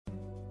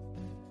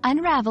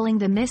Unraveling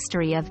the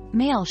mystery of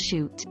mail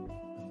chute.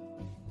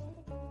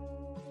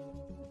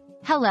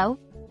 Hello,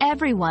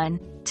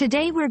 everyone.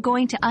 Today we're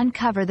going to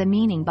uncover the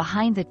meaning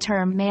behind the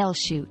term mail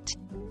chute.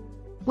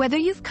 Whether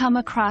you've come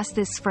across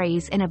this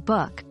phrase in a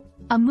book,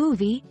 a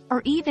movie,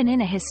 or even in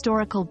a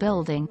historical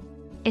building,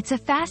 it's a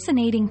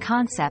fascinating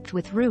concept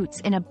with roots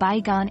in a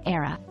bygone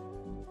era.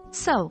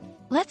 So,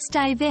 let's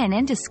dive in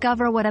and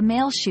discover what a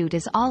mail chute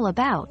is all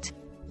about.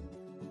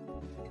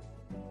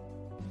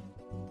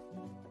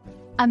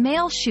 A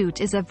mail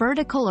chute is a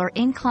vertical or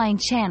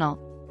inclined channel,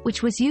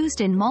 which was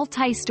used in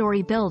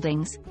multi-story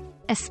buildings,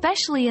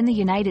 especially in the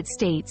United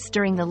States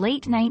during the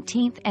late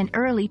 19th and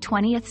early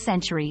 20th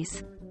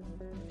centuries.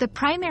 The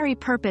primary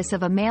purpose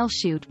of a mail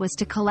chute was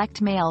to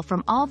collect mail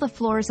from all the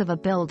floors of a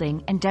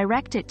building and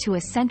direct it to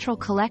a central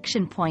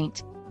collection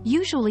point,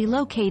 usually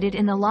located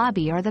in the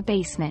lobby or the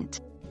basement.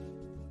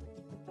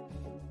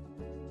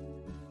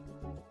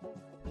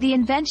 The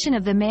invention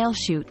of the mail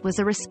chute was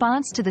a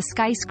response to the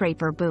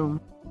skyscraper boom.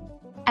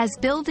 As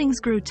buildings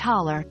grew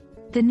taller,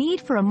 the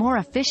need for a more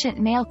efficient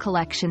mail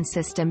collection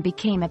system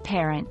became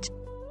apparent.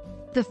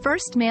 The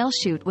first mail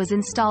chute was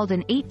installed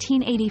in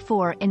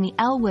 1884 in the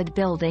Elwood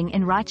Building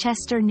in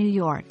Rochester, New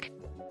York.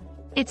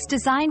 Its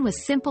design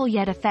was simple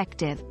yet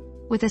effective,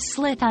 with a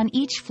slit on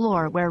each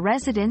floor where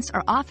residents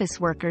or office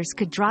workers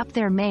could drop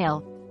their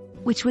mail,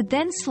 which would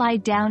then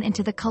slide down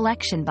into the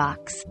collection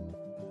box.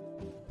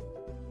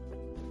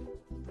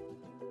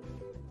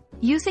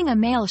 Using a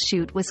mail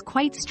chute was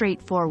quite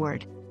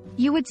straightforward.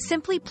 You would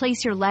simply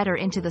place your letter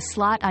into the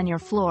slot on your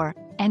floor,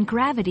 and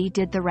gravity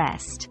did the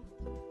rest.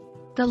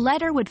 The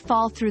letter would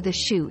fall through the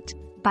chute,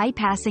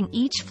 bypassing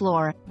each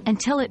floor,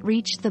 until it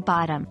reached the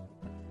bottom.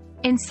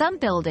 In some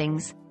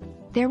buildings,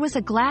 there was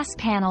a glass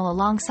panel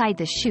alongside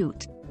the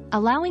chute,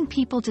 allowing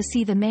people to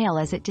see the mail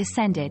as it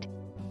descended.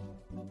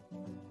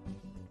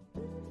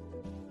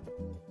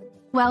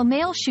 While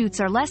mail chutes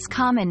are less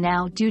common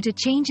now due to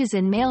changes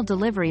in mail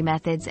delivery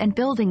methods and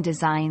building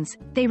designs,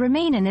 they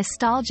remain a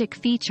nostalgic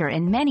feature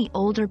in many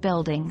older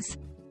buildings.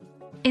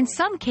 In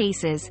some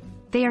cases,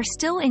 they are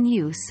still in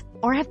use,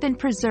 or have been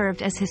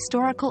preserved as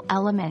historical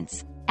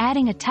elements,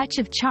 adding a touch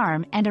of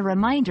charm and a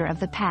reminder of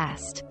the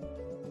past.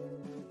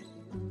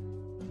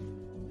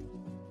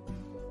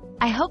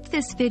 I hope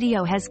this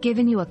video has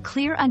given you a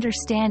clear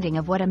understanding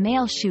of what a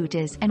mail chute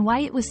is and why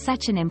it was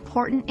such an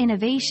important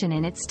innovation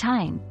in its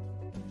time.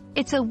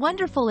 It's a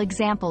wonderful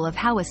example of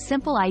how a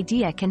simple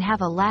idea can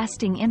have a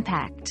lasting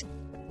impact.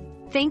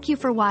 Thank you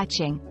for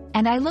watching,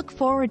 and I look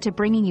forward to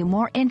bringing you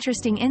more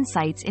interesting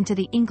insights into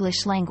the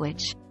English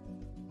language.